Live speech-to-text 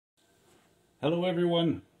Hello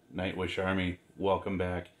everyone, Nightwish Army, welcome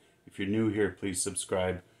back. If you're new here, please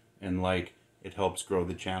subscribe and like. It helps grow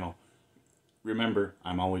the channel. Remember,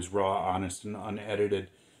 I'm always raw, honest, and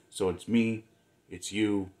unedited. So it's me, it's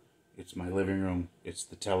you, it's my living room, it's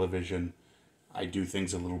the television. I do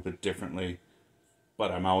things a little bit differently,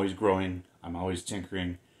 but I'm always growing, I'm always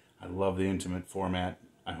tinkering. I love the intimate format.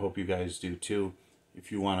 I hope you guys do too.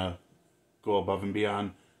 If you want to go above and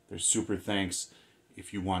beyond, there's super thanks.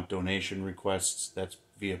 If you want donation requests, that's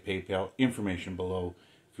via PayPal. Information below.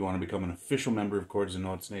 If you want to become an official member of Chords and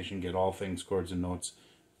Notes Nation, get all things Chords and Notes,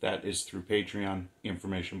 that is through Patreon.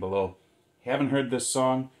 Information below. Haven't heard this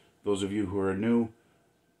song? Those of you who are new,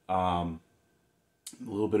 a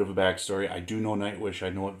little bit of a backstory. I do know Nightwish.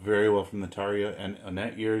 I know it very well from the Taria and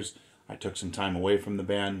Annette years. I took some time away from the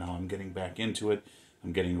band. Now I'm getting back into it.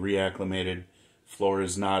 I'm getting reacclimated. Floor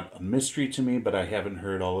is not a mystery to me, but I haven't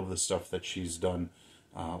heard all of the stuff that she's done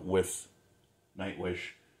with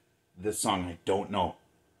Nightwish. This song I don't know.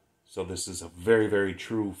 So this is a very, very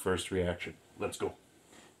true first reaction. Let's go.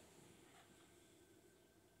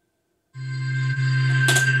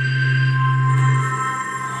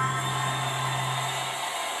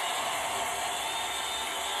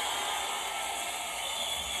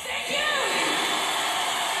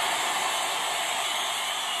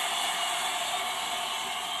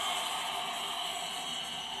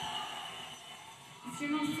 If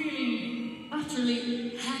you're not feeling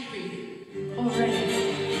utterly happy already,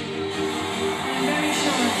 I'm very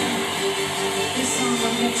sure this song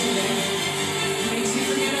will get you there. It makes you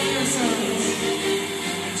forget all your sorrows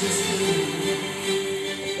and just breathe.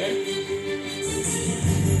 Okay.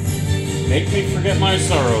 Make me forget my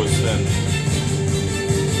sorrows then.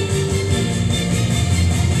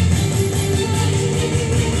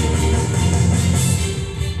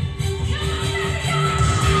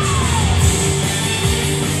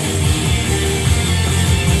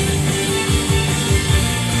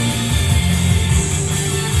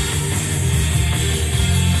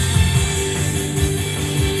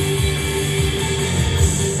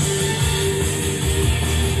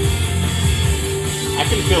 I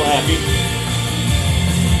can feel happy.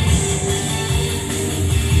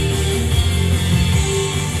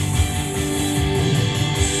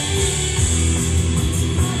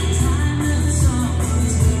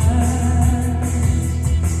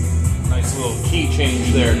 Nice little key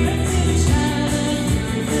change there.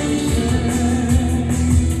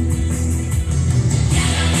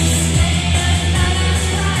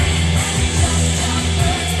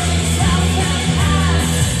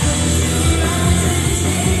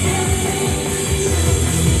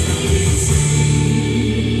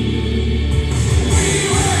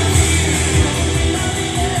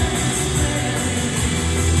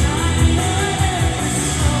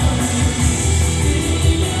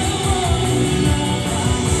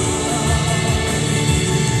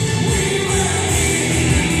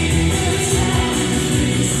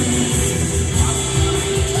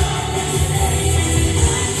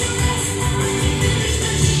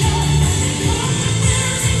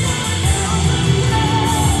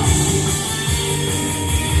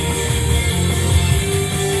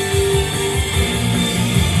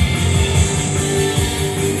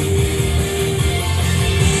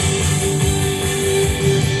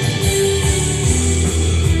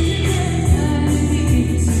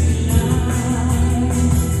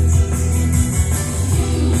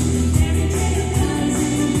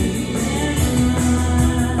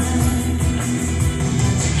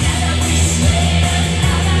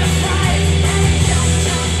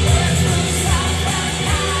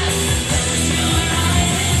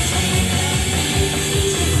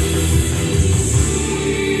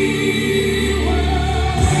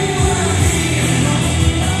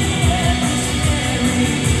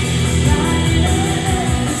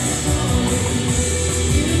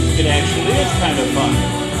 It actually is kind of fun.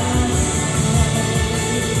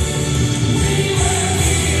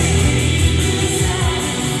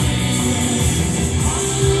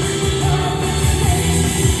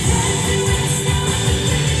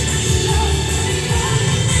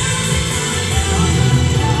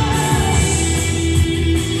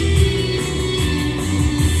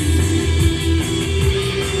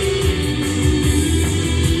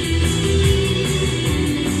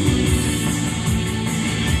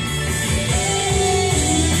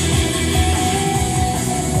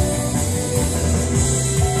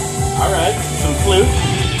 Alright, some flute.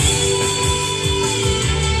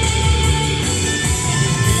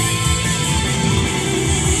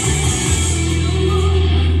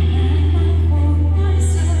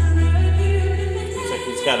 Looks like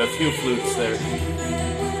he's got a few flutes there.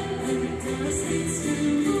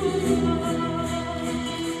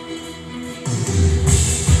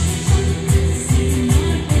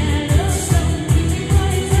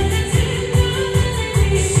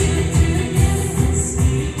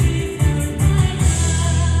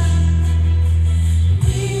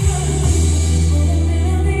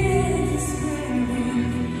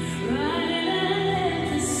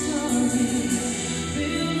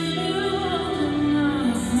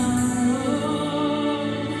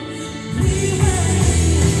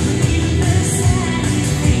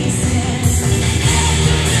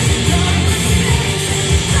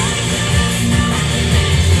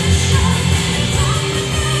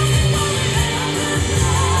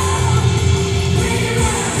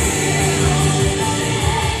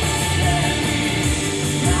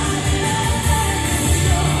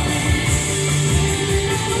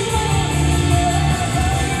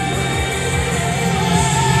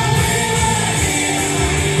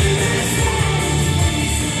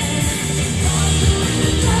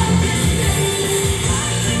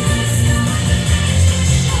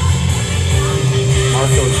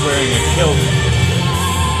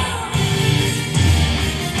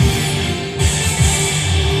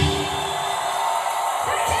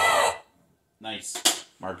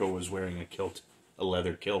 Marco was wearing a kilt, a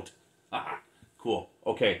leather kilt. Cool.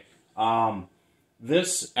 Okay.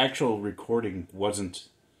 This actual recording wasn't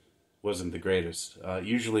the greatest.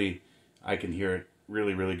 Usually I can hear it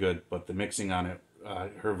really, really good, but the mixing on it,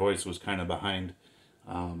 her voice was kind of behind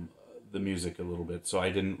the music a little bit, so I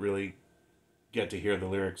didn't really get to hear the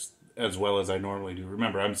lyrics as well as I normally do.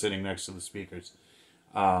 Remember, I'm sitting next to the speakers.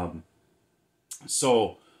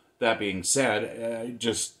 So that being said, I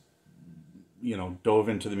just, dove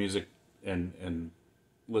into the music and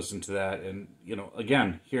listened to that. And,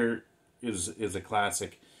 again, here is a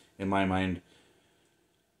classic in my mind,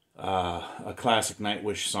 a classic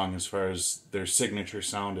Nightwish song as far as their signature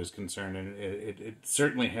sound is concerned. And it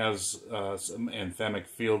certainly has some anthemic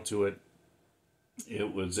feel to it.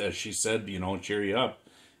 It was, as she said, cheer you up.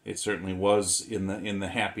 It certainly was in the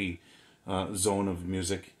happy zone of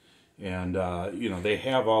music. And, they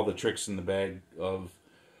have all the tricks in the bag of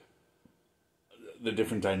the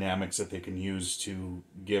different dynamics that they can use to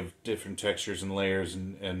give different textures and layers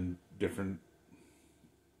and different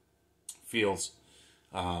feels.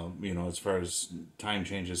 As far as time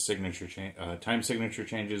changes, time signature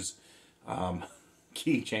changes,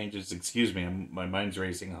 key changes, excuse me, my mind's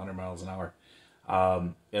racing 100 miles an hour.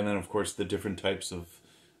 And then, of course, the different types of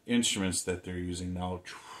instruments that they're using now.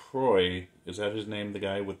 Troy, is that his name? The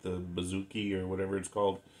guy with the bouzouki or whatever it's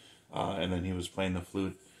called. And then he was playing the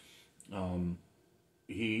flute.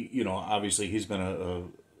 He, obviously he's been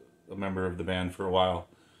a member of the band for a while.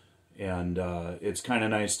 And it's kind of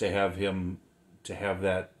nice to have him, to have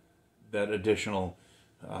that additional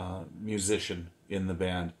musician in the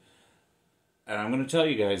band. And I'm going to tell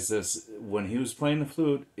you guys this, when he was playing the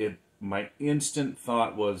flute, my instant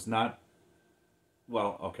thought was not,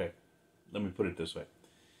 well, okay, let me put it this way.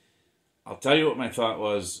 I'll tell you what my thought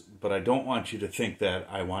was, but I don't want you to think that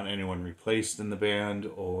I want anyone replaced in the band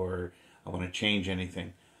or I want to change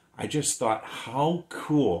anything. I just thought, how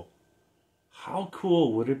cool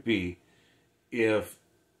would it be if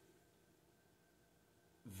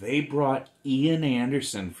they brought Ian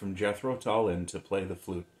Anderson from Jethro Tull in to play the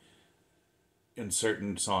flute in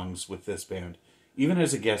certain songs with this band, even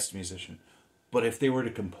as a guest musician. But if they were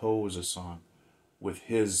to compose a song with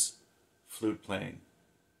his flute playing,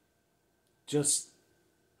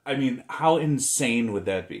 how insane would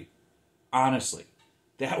that be? Honestly,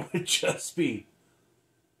 that would just be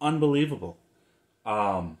unbelievable.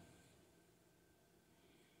 I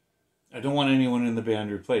don't want anyone in the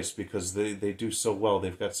band replaced because they do so well.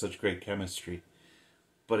 They've got such great chemistry.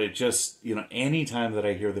 But it just, any time that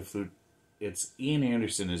I hear the flute, it's Ian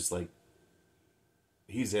Anderson is like,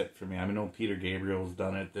 he's it for me. I know Peter Gabriel's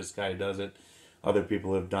done it. This guy does it. Other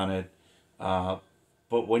people have done it.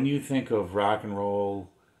 But when you think of rock and roll,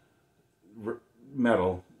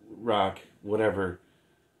 metal, rock, whatever,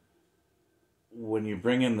 when you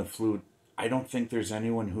bring in the flute, I don't think there's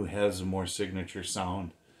anyone who has a more signature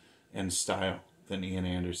sound and style than Ian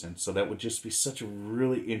Anderson. So that would just be such a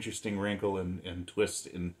really interesting wrinkle and twist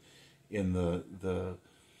in the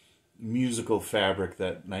musical fabric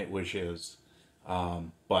that Nightwish is.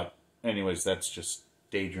 But anyways, that's just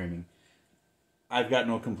daydreaming. I've got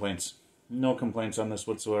no complaints. No complaints on this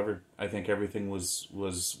whatsoever. I think everything was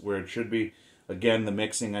where it should be. Again, the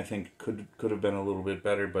mixing I think could have been a little bit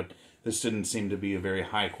better, but this didn't seem to be a very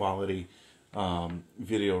high quality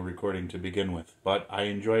video recording to begin with. But I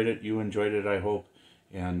enjoyed it. You enjoyed it, I hope,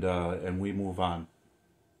 and we move on.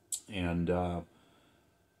 And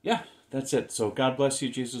yeah, that's it. So God bless you.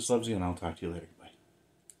 Jesus loves you, and I'll talk to you later.